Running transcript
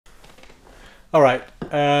Alright,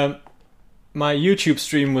 my YouTube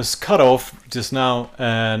stream was cut off just now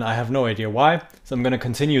and I have no idea why. So I'm going to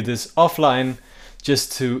continue this offline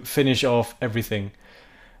just to finish off everything.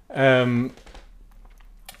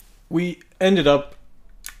 We ended up,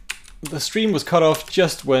 the stream was cut off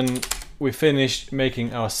just when we finished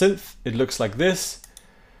making our synth. It looks like this.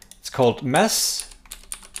 It's called Mess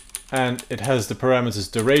and it has the parameters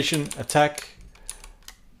duration, attack,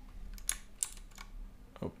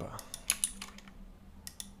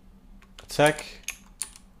 attack,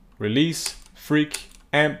 release, freak,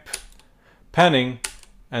 amp, panning,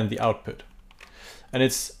 and the output. And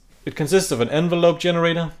it consists of an envelope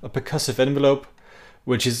generator, a percussive envelope,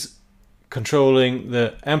 which is controlling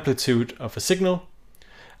the amplitude of a signal.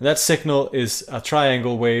 And that signal is a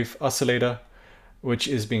triangle wave oscillator, which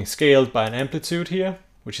is being scaled by an amplitude here,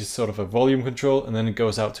 which is sort of a volume control, and then it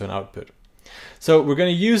goes out to an output. So we're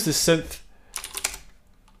going to use this synth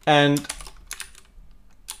and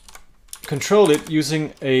control it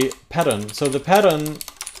using a pattern. So the pattern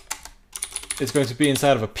is going to be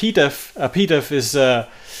inside of a PDEF. A PDEF is a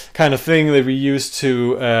kind of thing that we use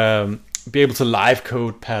to be able to live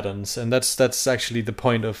code patterns, and that's actually the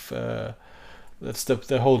point of that's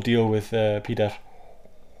the whole deal with PDEF.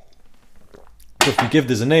 So if we give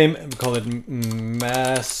this a name, we call it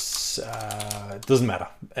mass. It doesn't matter.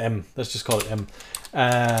 M. Let's just call it M,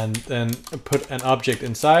 and then put an object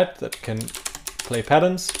inside that can play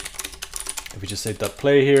patterns. If we just say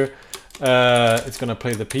 .play here, it's going to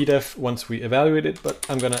play the PDEF once we evaluate it, but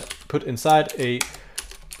I'm going to put inside a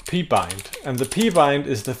pbind. And the pbind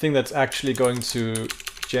is the thing that's actually going to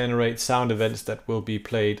generate sound events that will be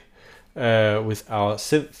played with our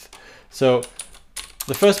synth. So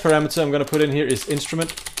the first parameter I'm going to put in here is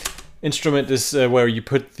instrument. Instrument is where you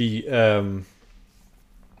put the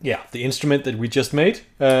instrument that we just made,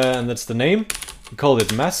 and that's the name. We call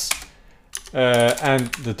it mass.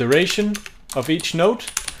 And the duration of each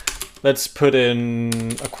note, let's put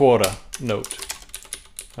in a quarter note,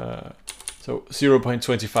 so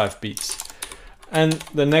 0.25 beats. And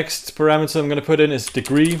the next parameter I'm going to put in is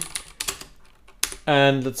degree,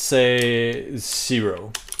 and let's say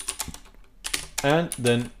 0. And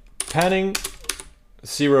then panning,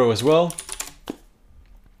 0 as well.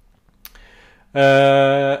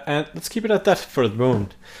 And let's keep it at that for the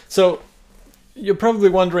moment. So you're probably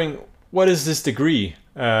wondering, what is this degree?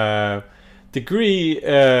 Degree,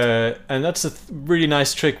 and that's a really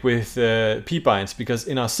nice trick with p-binds, because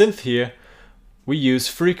in our synth here we use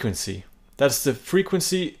frequency. That's the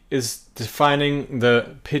frequency is defining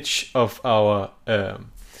the pitch of our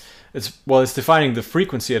it's defining the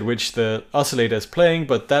frequency at which the oscillator is playing,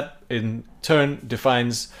 but that in turn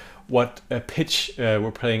defines what pitch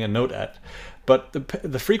we're playing a note at. But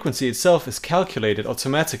the frequency itself is calculated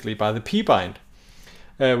automatically by the p-bind.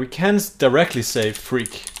 We can directly say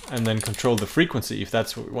freak and then control the frequency if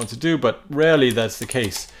that's what we want to do, but rarely that's the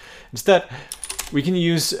case. Instead, we can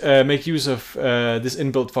make use of this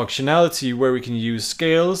inbuilt functionality where we can use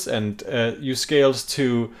scales and use scales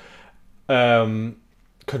to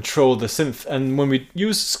control the synth. And when we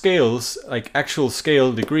use scales, like actual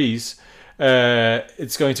scale degrees,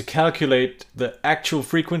 it's going to calculate the actual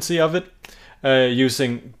frequency of it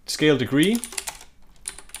using scale degree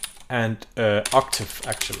and octave,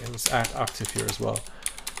 actually. Let's add octave here as well.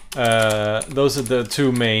 Those are the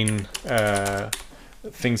two main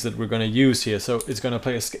things that we're going to use here. So it's going to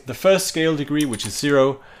play the first scale degree, which is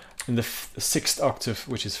 0, and the 6th octave,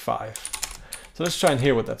 which is 5. So let's try and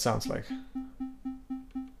hear what that sounds like.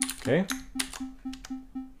 Okay.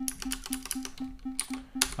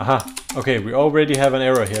 Aha. Okay, we already have an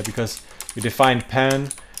error here because we defined pan,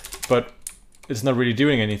 but it's not really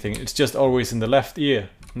doing anything. It's just always in the left ear.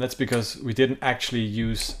 And that's because we didn't actually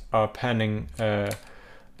use our panning,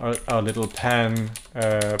 our little pan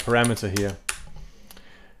parameter here.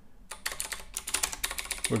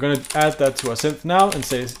 We're going to add that to our synth now and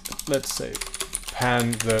say, let's say,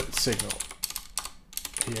 pan the signal.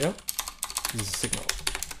 Here, this is a signal.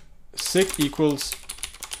 Sig equals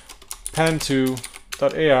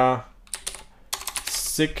pan2.ar.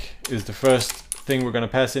 Sig is the first thing we're going to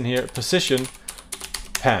pass in here. Position,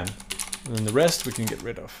 pan. And then the rest we can get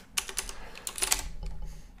rid of.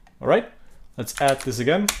 Alright, let's add this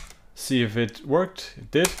again, see if it worked.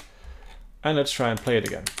 It did. And let's try and play it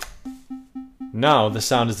again. Now the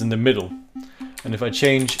sound is in the middle. And if I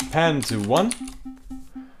change pan to 1,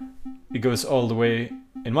 it goes all the way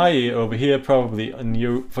in my ear over here, probably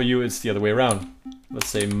for you it's the other way around. Let's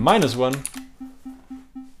say -1,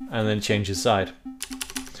 and then change his side.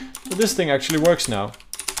 So this thing actually works now.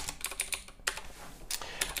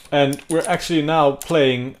 And we're actually now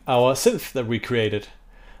playing our synth that we created.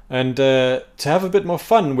 And to have a bit more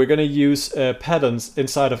fun, we're going to use patterns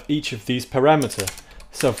inside of each of these parameters.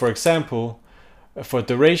 So for example, for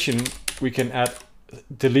duration, we can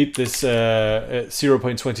delete this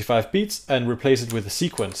 0.25 beats and replace it with a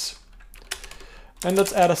sequence. And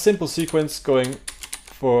let's add a simple sequence going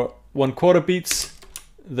for 1/4 beats,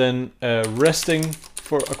 then resting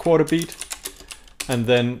for a 1/4 beat, and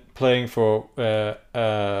then playing for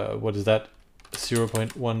what is that,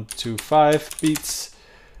 0.125 beats,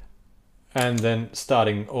 and then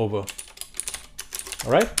starting over.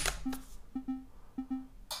 All right.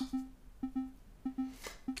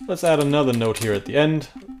 Let's add another note here at the end.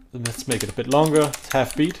 Let's make it a bit longer. It's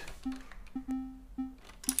half beat.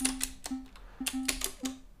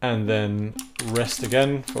 And then rest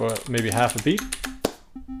again for maybe half a beat.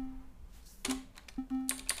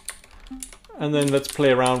 And then let's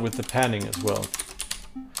play around with the panning as well.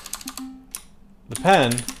 The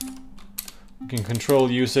pan we can control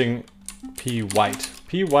using P white.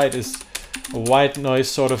 P white is a white noise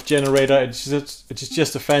sort of generator. It's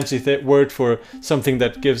just a fancy word for something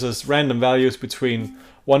that gives us random values between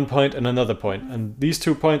one point and another point. And these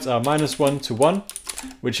 2 points are -1 to 1,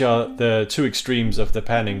 which are the 2 extremes of the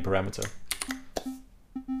panning parameter.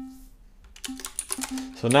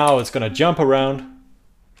 So now it's going to jump around.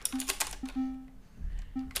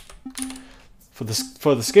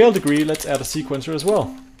 For the scale degree, let's add a sequencer as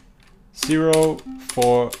well. 0,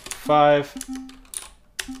 4, 5.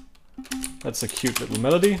 That's a cute little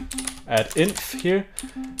melody. Add inf here.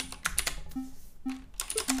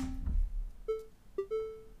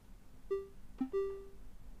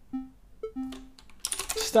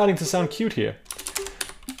 Starting to sound cute here.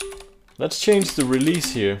 Let's change the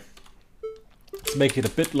release here. Let's make it a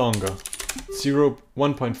bit longer.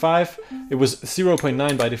 1.5. It was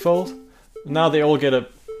 0.9 by default. Now they all get a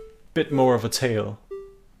bit more of a tail.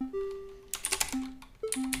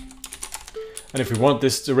 And if we want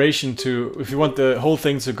this duration to, if we want the whole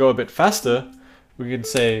thing to go a bit faster, we can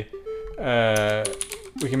say,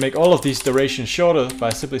 we can make all of these durations shorter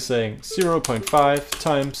by simply saying 0.5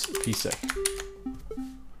 times psec.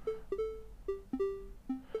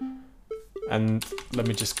 And let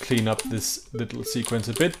me just clean up this little sequence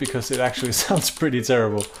a bit because it actually sounds pretty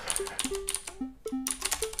terrible.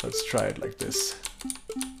 Let's try it like this.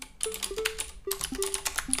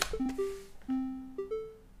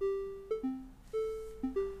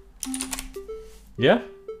 Yeah?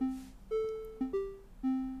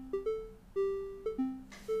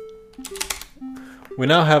 We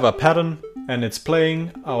now have a pattern and it's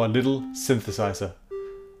playing our little synthesizer.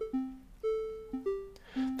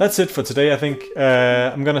 That's it for today, I think.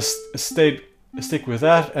 I'm gonna stick with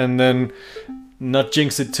that and then not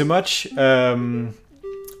jinx it too much.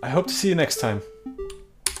 I hope to see you next time.